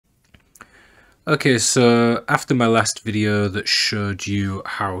Okay, so after my last video that showed you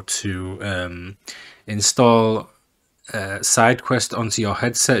how to install SideQuest onto your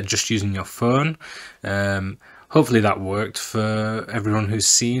headset just using your phone, hopefully that worked for everyone who's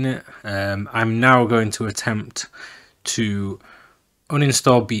seen it. I'm now going to attempt to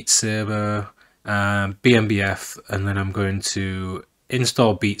uninstall Beat Saber, BMBF, and then I'm going to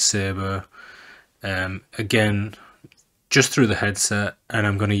install Beat Saber again just through the headset, and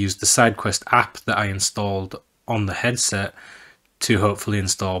I'm going to use the SideQuest app that I installed on the headset to hopefully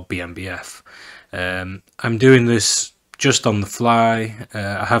install BMBF. I'm doing this just on the fly.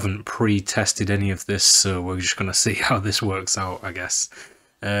 I haven't pre-tested any of this, so we're just going to see how this works out, I guess.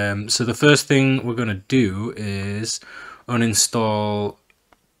 So the first thing we're going to do is uninstall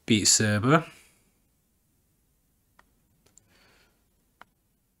Beat Saber.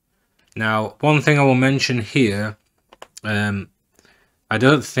 Now, one thing I will mention here, I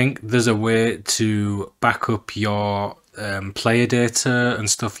don't think there's a way to back up your player data and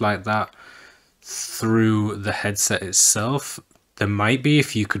stuff like that through the headset itself. There might be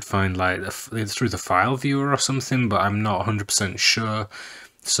if you could find like through the file viewer or something, but I'm not 100% sure.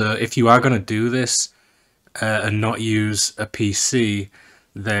 So if you are going to do this and not use a PC,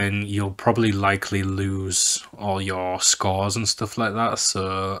 then you'll probably likely lose all your scores and stuff like that.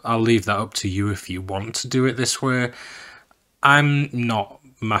 So I'll leave that up to you if you want to do it this way. I'm not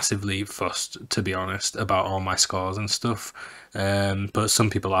massively fussed, to be honest, about all my scores and stuff, but some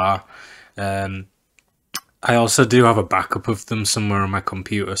people are. I also do have a backup of them somewhere on my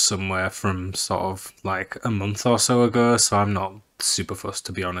computer somewhere from sort of like a month or so ago, so I'm not super fussed,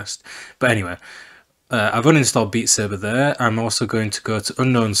 to be honest. But anyway, I've uninstalled Beat Saber there. I'm also going to go to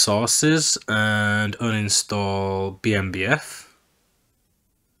unknown sources and uninstall BMBF.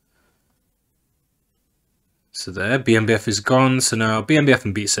 So there, BMBF is gone. So now BMBF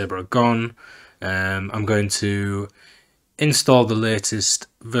and Beat Saber are gone. I'm going to install the latest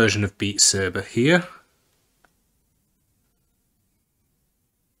version of Beat Saber here.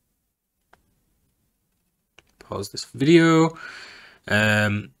 Pause this video.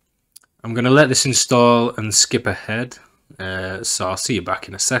 I'm going to let this install and skip ahead. So I'll see you back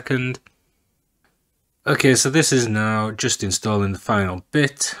in a second. Okay, so this is now just installing the final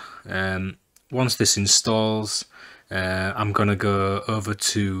bit. Once this installs, I'm going to go over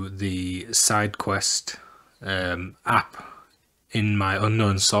to the SideQuest app in my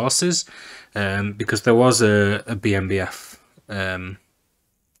unknown sources, because there was a BMBF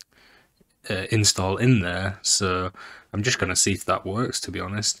install in there, so I'm just going to see if that works, to be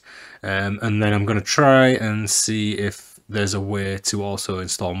honest. And then I'm going to try and see if there's a way to also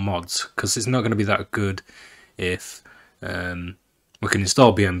install mods, because it's not going to be that good if we can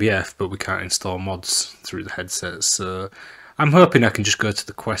install BMBF, but we can't install mods through the headset. So I'm hoping I can just go to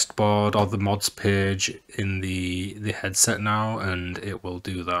the quest board or the mods page in the headset now, and it will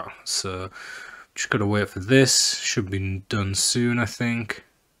do that. So just gotta wait for this. Should be done soon, I think.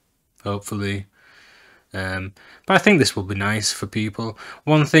 Hopefully. But I think this will be nice for people.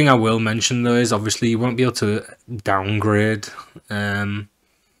 One thing I will mention though is obviously you won't be able to downgrade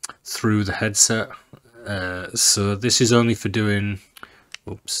through the headset. So this is only for doing,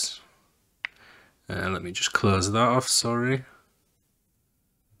 oops, let me just close that off, sorry.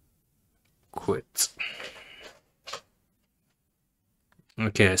 Quit.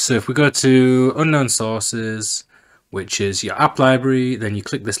 Okay, so if we go to unknown sources, which is your app library, then you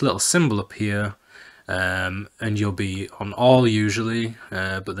click this little symbol up here, and you'll be on all usually,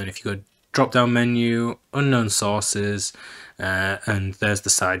 but then if you go drop down menu, unknown sources, and there's the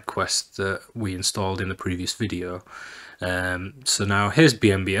side quest that we installed in the previous video. So now here's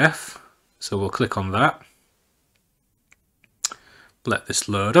BMBF, so we'll click on that, let this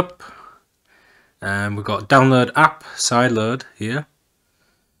load up, and we've got download app side load here.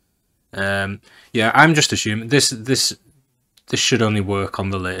 Yeah, I'm just assuming this should only work on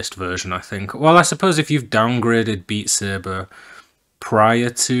the latest version, I think. Well, I suppose if you've downgraded Beat Saber prior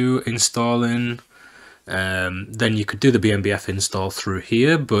to installing, then you could do the BMBF install through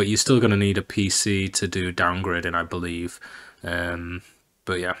here, but you're still going to need a PC to do downgrading, I believe.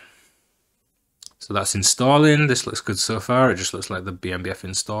 But yeah, so that's installing. This looks good so far. It just looks like the BMBF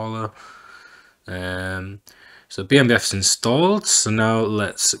installer. So BMBF's installed, so now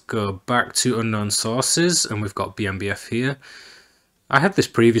let's go back to unknown sources, and we've got BMBF here. I had this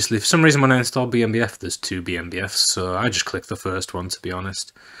previously. For some reason when I installed BMBF, there's two BMBFs, so I just clicked the first one, to be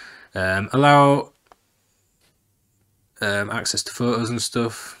honest. Allow access to photos and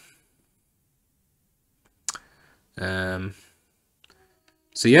stuff. So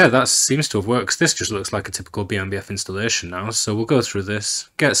yeah, that seems to have worked. This just looks like a typical BMBF installation now, so we'll go through this,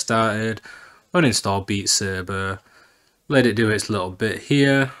 get started. uninstall Beat Saber, let it do its little bit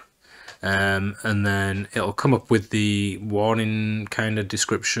here, and then it'll come up with the warning kind of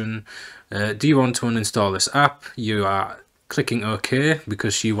description. Do you want to uninstall this app? You are clicking OK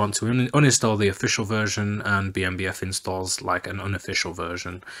because you want to uninstall the official version, and BMBF installs like an unofficial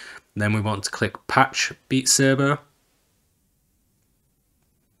version. Then we want to click Patch Beat Saber,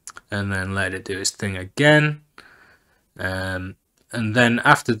 and then let it do its thing again. And then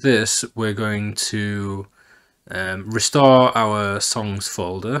after this, we're going to restore our songs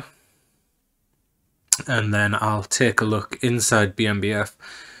folder, and then I'll take a look inside BMBF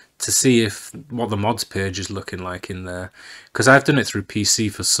to see what the mods page is looking like in there, because I've done it through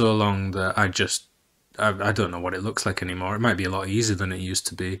PC for so long that I don't know what it looks like anymore. It might be a lot easier than it used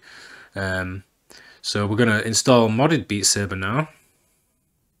to be. So we're going to install modded Beat Saber now,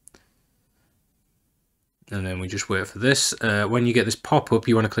 and then we just wait for this. When you get this pop-up,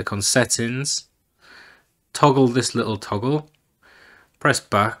 you want to click on Settings, toggle this little toggle, press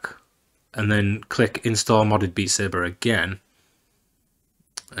back, and then click Install Modded Beat Saber again.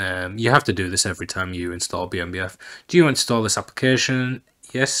 You have to do this every time you install BMBF. Do you install this application?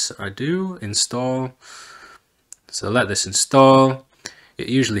 Yes, I do. Install. So let this install. It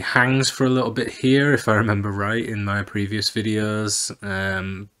usually hangs for a little bit here, if I remember right, in my previous videos.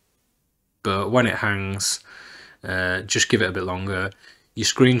 But when it hangs, just give it a bit longer. Your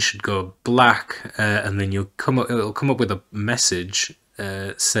screen should go black, and then it'll come up with a message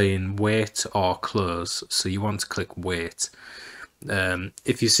saying wait or close. So you want to click wait.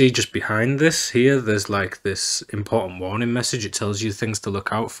 If you see just behind this here, there's like this important warning message. It tells you things to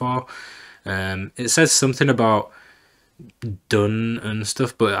look out for. It says something about done and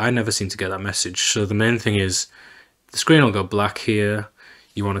stuff, but I never seem to get that message. So the main thing is the screen will go black here.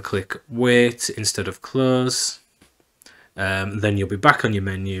 You want to click wait instead of close. Then you'll be back on your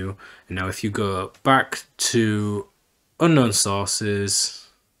menu. And now if you go back to unknown sources,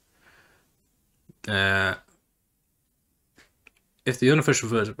 if the unofficial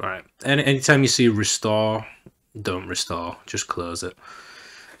version, right, anytime you see restore, don't restore, just close it.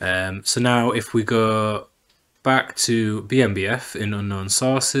 So now if we go back to BMBF in unknown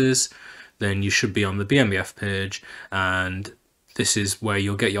sources, then you should be on the BMBF page, and this is where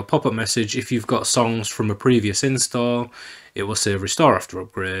you'll get your pop-up message. If you've got songs from a previous install, it will say restore after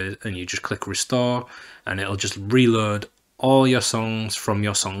upgrade, and you just click restore, and it'll just reload all your songs from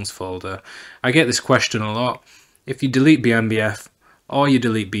your songs folder. I get this question a lot. If you delete BMBF or you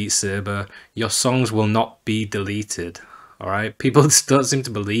delete Beat Saber, your songs will not be deleted. Alright, people just don't seem to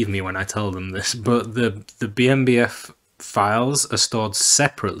believe me when I tell them this, but the BMBF files are stored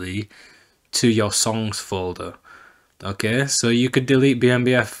separately to your songs folder. Okay, so you could delete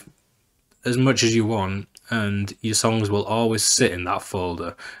BMBF as much as you want, and your songs will always sit in that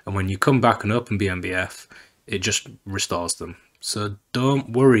folder. And when you come back and open BMBF, it just restores them. So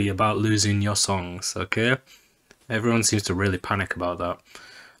don't worry about losing your songs, okay? Everyone seems to really panic about that.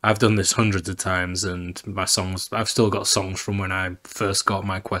 I've done this hundreds of times, and my songs, I've still got songs from when I first got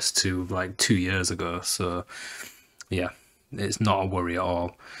my Quest 2 like 2 years ago. So yeah, it's not a worry at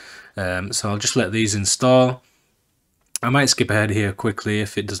all. So I'll just let these install. I might skip ahead here quickly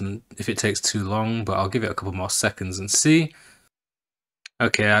if it takes too long, but I'll give it a couple more seconds and see.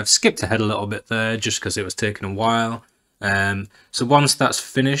 Okay, I've skipped ahead a little bit there just because it was taking a while. So once that's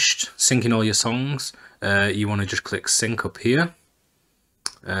finished syncing all your songs, you want to just click sync up here.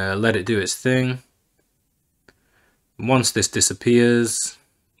 Let it do its thing. Once this disappears,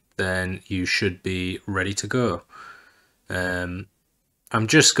 then you should be ready to go. I'm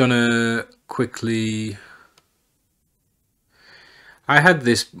just gonna quickly... I had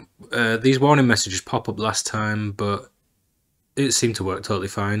these warning messages pop up last time, but it seemed to work totally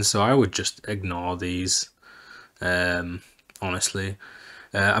fine, so I would just ignore these, honestly.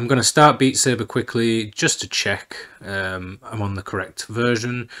 I'm going to start Beat Saber quickly just to check I'm on the correct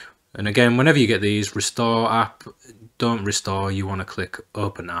version. And again, whenever you get these, restore app, don't restore, you want to click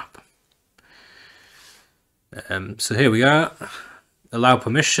open app. So here we are, allow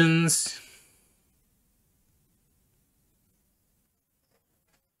permissions.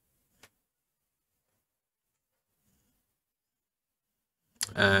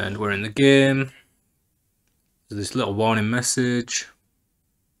 And we're in the game. There's this little warning message.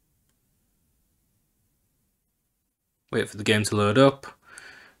 Wait for the game to load up.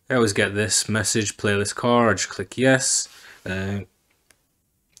 I always get this message, playlist core. I just click yes.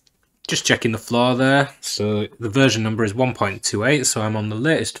 Just checking the floor there. So the version number is 1.28, so I'm on the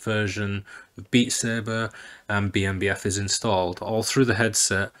latest version of Beat Saber, and BMBF is installed all through the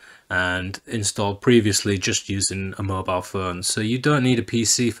headset. and installed previously just using a mobile phone. So you don't need a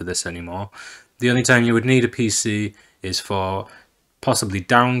PC for this anymore. The only time you would need a PC is for possibly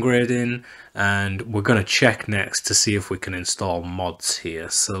downgrading, and we're going to check next to see if we can install mods here.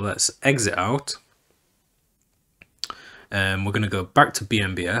 So let's exit out, and we're going to go back to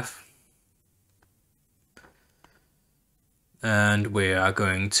BMBF, and we are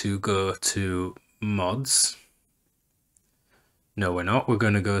going to go to mods. No, we're not. We're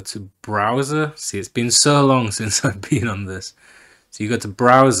going to go to browser. See, it's been so long since I've been on this. So you go to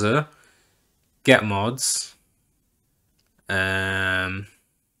browser, get mods. Yeah,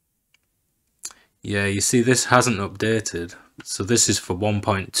 you see this hasn't updated. So this is for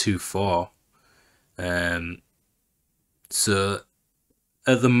 1.24. So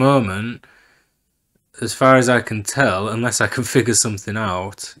at the moment, as far as I can tell, unless I can figure something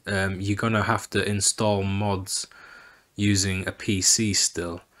out, you're going to have to install mods using a PC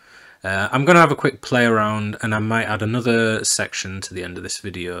still. I'm going to have a quick play around, and I might add another section to the end of this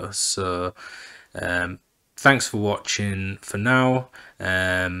video. So thanks for watching for now,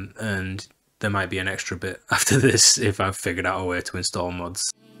 and there might be an extra bit after this if I've figured out a way to install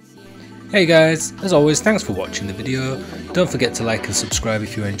mods. Hey guys, as always, thanks for watching the video. Don't forget to like and subscribe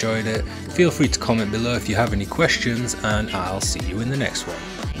if you enjoyed it. Feel free to comment below if you have any questions, and I'll see you in the next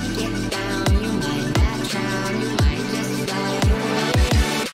one.